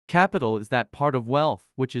Capital is that part of wealth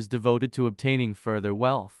which is devoted to obtaining further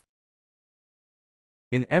wealth.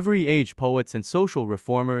 In every age, poets and social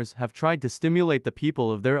reformers have tried to stimulate the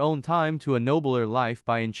people of their own time to a nobler life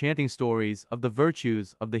by enchanting stories of the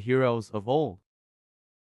virtues of the heroes of old.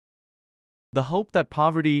 The hope that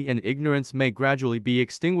poverty and ignorance may gradually be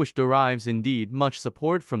extinguished derives indeed much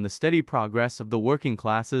support from the steady progress of the working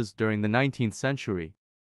classes during the 19th century.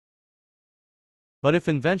 But if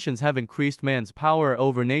inventions have increased man's power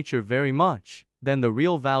over nature very much, then the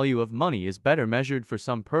real value of money is better measured for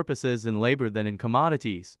some purposes in labor than in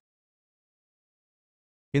commodities.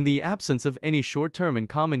 In the absence of any short-term and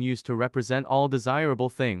common use to represent all desirable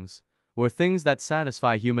things, or things that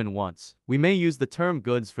satisfy human wants, we may use the term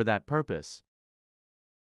goods for that purpose.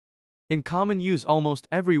 In common use, almost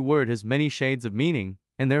every word has many shades of meaning,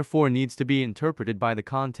 and therefore needs to be interpreted by the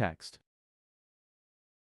context.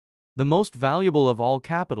 The most valuable of all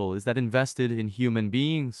capital is that invested in human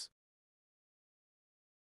beings.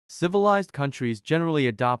 Civilized countries generally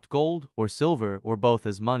adopt gold or silver or both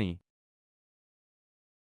as money.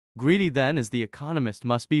 Greedy then as the economist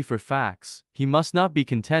must be for facts, he must not be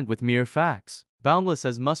content with mere facts. Boundless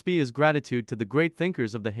as must be his gratitude to the great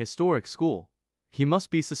thinkers of the historic school, he must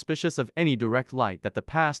be suspicious of any direct light that the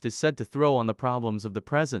past is said to throw on the problems of the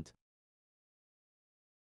present.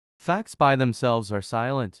 Facts by themselves are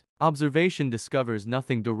silent. Observation discovers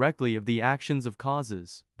nothing directly of the actions of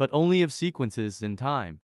causes, but only of sequences in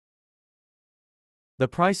time. The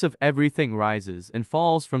price of everything rises and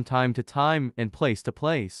falls from time to time and place to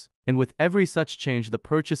place, and with every such change the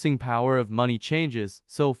purchasing power of money changes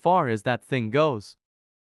so far as that thing goes.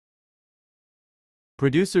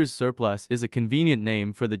 Producer's surplus is a convenient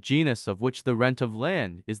name for the genus of which the rent of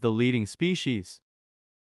land is the leading species.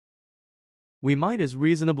 We might as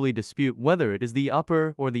reasonably dispute whether it is the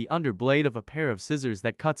upper or the under blade of a pair of scissors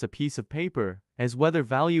that cuts a piece of paper, as whether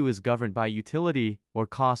value is governed by utility or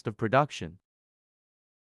cost of production.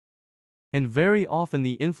 And very often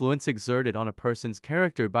the influence exerted on a person's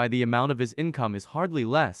character by the amount of his income is hardly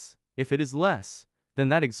less, if it is less, than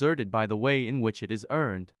that exerted by the way in which it is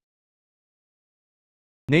earned.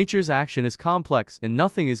 Nature's action is complex, and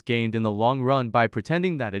nothing is gained in the long run by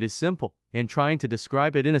pretending that it is simple, and trying to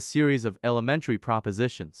describe it in a series of elementary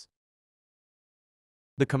propositions.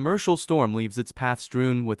 The commercial storm leaves its path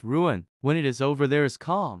strewn with ruin. When it is over there is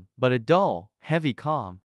calm, but a dull, heavy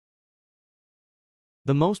calm.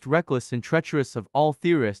 The most reckless and treacherous of all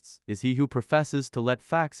theorists is he who professes to let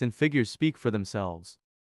facts and figures speak for themselves.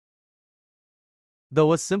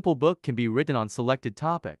 Though a simple book can be written on selected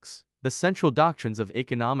topics, the central doctrines of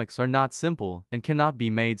economics are not simple and cannot be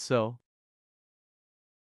made so.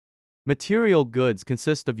 Material goods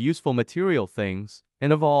consist of useful material things,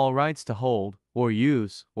 and of all rights to hold, or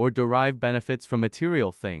use, or derive benefits from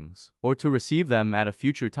material things, or to receive them at a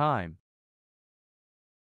future time.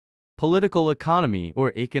 Political economy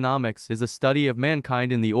or economics is a study of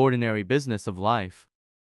mankind in the ordinary business of life.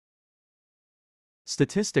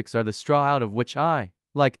 Statistics are the straw out of which I,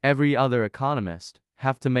 like every other economist,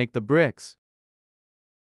 have to make the bricks.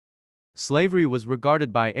 Slavery was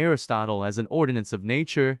regarded by Aristotle as an ordinance of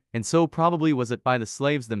nature, and so probably was it by the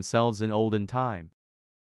slaves themselves in olden time.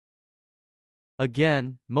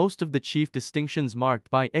 Again, most of the chief distinctions marked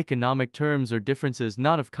by economic terms are differences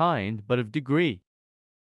not of kind but of degree.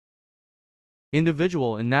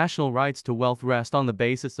 Individual and national rights to wealth rest on the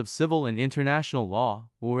basis of civil and international law,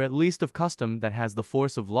 or at least of custom that has the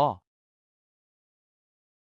force of law.